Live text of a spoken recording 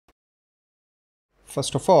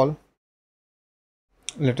first of all,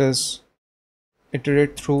 let us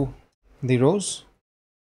iterate through the rows,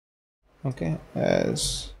 okay,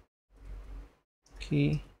 as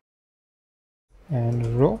key and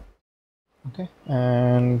row, okay,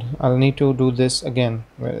 and I'll need to do this again.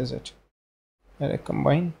 Where is it? Array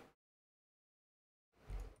combine,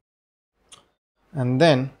 and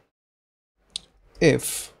then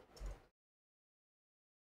if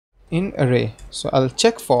in array, so I'll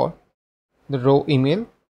check for the row email,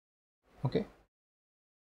 okay.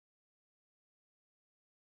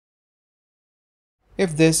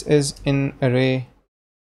 If this is in array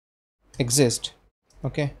exist,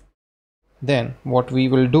 okay, then what we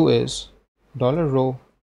will do is $row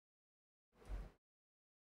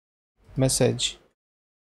message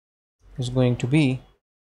is going to be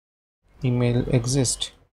email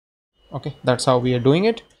exist, okay. That's how we are doing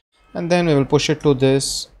it, and then we will push it to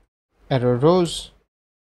this error rows.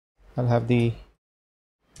 I'll have the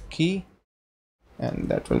key and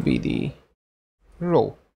that will be the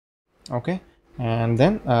row, okay, and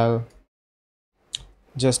then I'll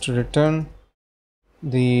just return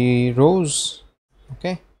the rows,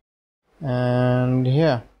 okay, and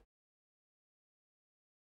yeah.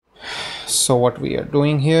 So what we are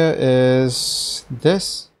doing here is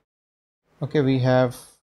this, okay. We have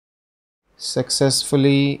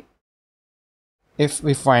successfully, if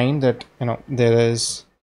we find that there is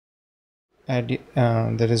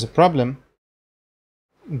a problem,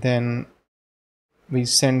 then we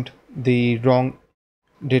send the wrong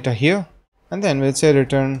data here, and then we'll say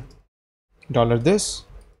return $this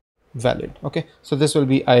valid, okay. So this will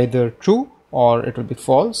be either true or it will be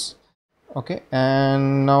false, okay.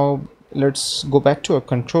 And now let's go back to our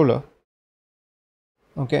controller,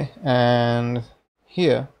 okay, and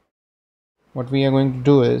here what we are going to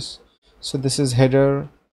do is, so this is header,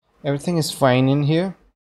 everything is fine in here.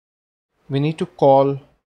 We need to call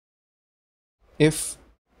if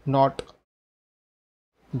not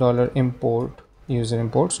 $import user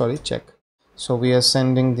import, sorry, check. So we are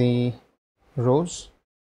sending the rows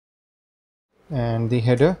and the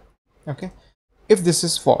header, okay. If this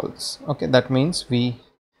is false, okay, that means we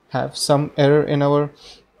have some error in our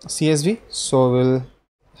CSV. So we'll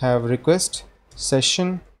have request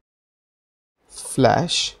session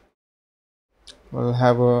flash, we'll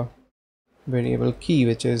have a variable key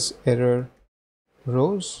which is error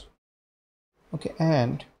rows, okay,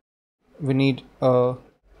 and we need a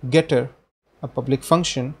getter, a public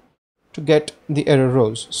function to get the error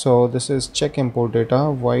rows. So this is check import data.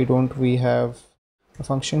 Why don't we have a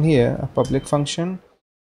function here, a public function?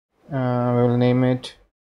 We will name it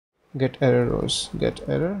get error rows, get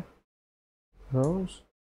error rows,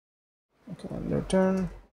 okay, and return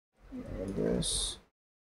this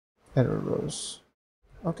error rows,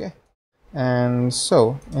 okay. And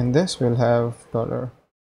so in this we'll have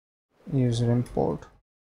 $user import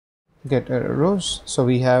get error rows. So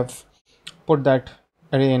we have put that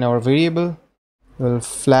array in our variable. We'll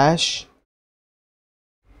flash,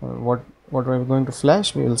 what are we going to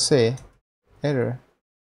flash? We will say error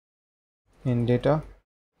in data,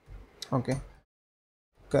 okay,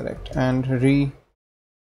 correct, and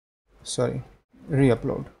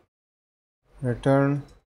re-upload, return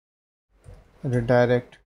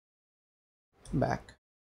redirect back,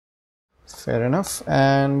 fair enough.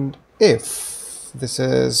 And if this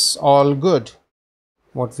is all good,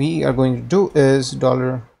 what we are going to do is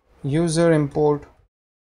 $user import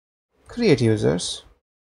create users,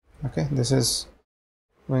 okay. This is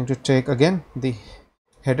going to take again the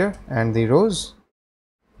header and the rows,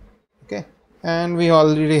 okay, and we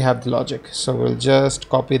already have the logic. So we'll just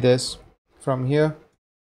copy this from here,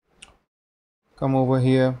 come over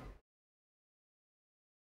here,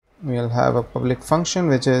 we'll have a public function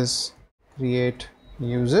which is create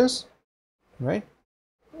users, right.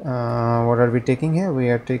 What are we taking here? We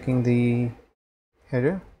are taking the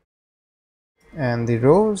header and the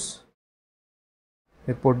rows.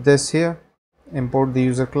 We put this here, import the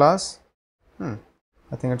user class.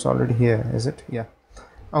 I think it's already here, is it? Yeah,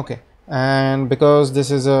 okay. And because this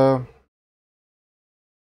is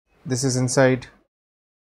inside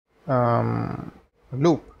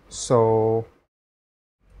loop, so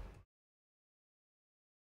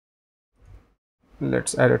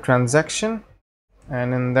let's add a transaction,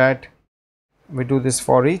 and in that we do this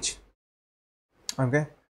for each, okay.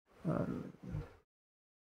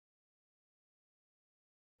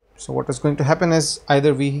 So what is going to happen is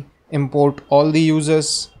either we import all the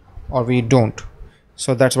users or we don't.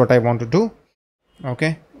 So that's what I want to do,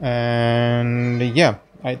 okay. And yeah,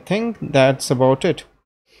 I think that's about it.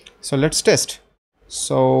 So let's test.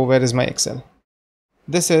 So where is my Excel?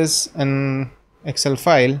 This is an Excel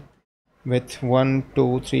file with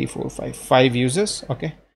 5 users.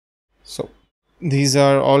 Okay, so these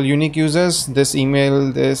are all unique users. This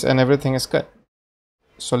email, this, and everything is good.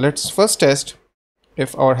 So let's first test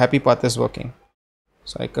if our happy path is working.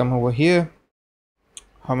 So I come over here.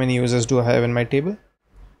 How many users do I have in my table?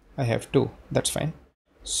 I have 2. That's fine.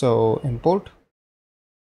 So import,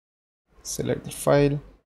 select the file,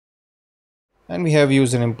 and we have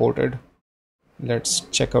user imported. Let's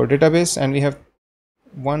check our database, and we have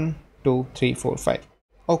 1, 2, 3, 4, 5.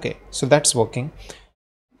 Okay, so that's working,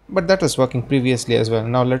 but that was working previously as well.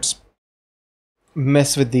 Now let's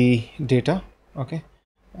mess with the data. Okay,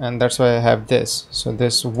 and that's why I have this. So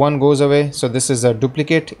this one goes away. So this is a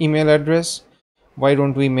duplicate email address. Why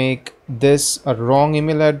don't we make this a wrong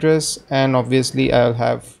email address? And obviously I'll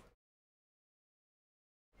have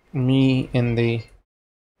me in the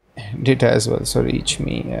data as well. So reach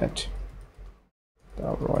me at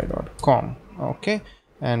 .com. Okay,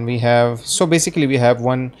 and we have, so basically we have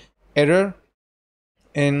one error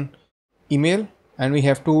in email and we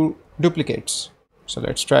have 2 duplicates. So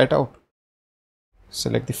let's try it out.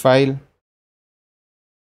 Select the file,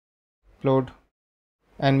 upload,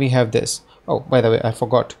 and we have this. Oh, by the way, I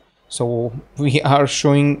forgot. So we are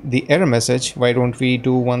showing the error message. Why don't we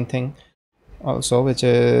do one thing also, which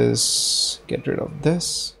is get rid of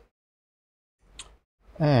this,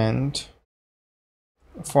 and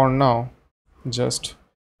for now just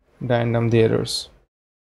random the errors.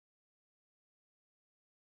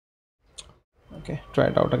 Okay, try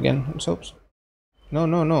it out again. Oops.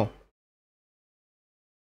 No.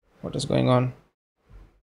 What is going on?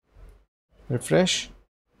 Refresh,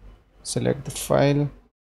 select the file.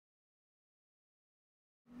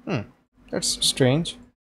 That's strange.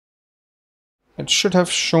 It should have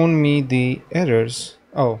shown me the errors.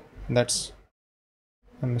 Oh, that's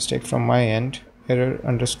a mistake from my end. Error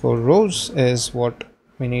underscore rows is what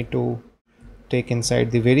we need to take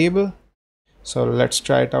inside the variable. So let's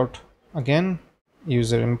try it out again.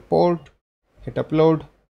 User import, hit upload,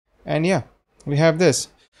 and yeah, we have this.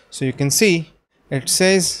 So you can see it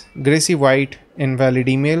says Gracie White invalid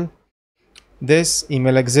email. This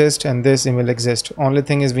email exists and this email exists. Only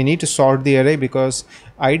thing is we need to sort the array, because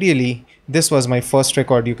ideally this was my first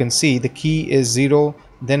record. You can see the key is 0,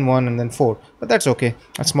 then 1, and then 4, but that's okay.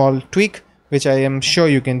 A small tweak which I am sure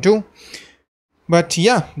you can do. But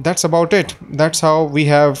yeah, that's about it. That's how we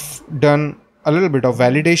have done a little bit of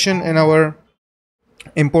validation in our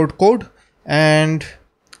import code, and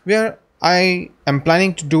I am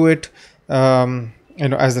planning to do it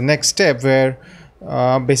as the next step, where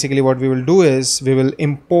basically what we will do is we will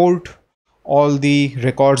import all the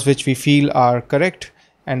records which we feel are correct,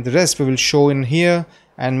 and the rest we will show in here.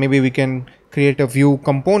 And maybe we can create a view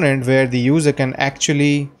component where the user can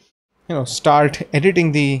actually start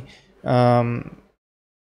editing the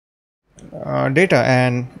data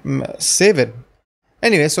and save it.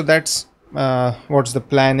 Anyway, so that's what the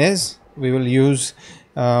plan is. We will use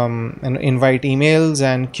and invite emails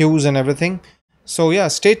and queues and everything. So yeah,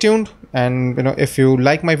 stay tuned, and if you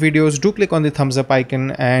like my videos, do click on the thumbs up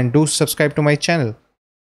icon and do subscribe to my channel.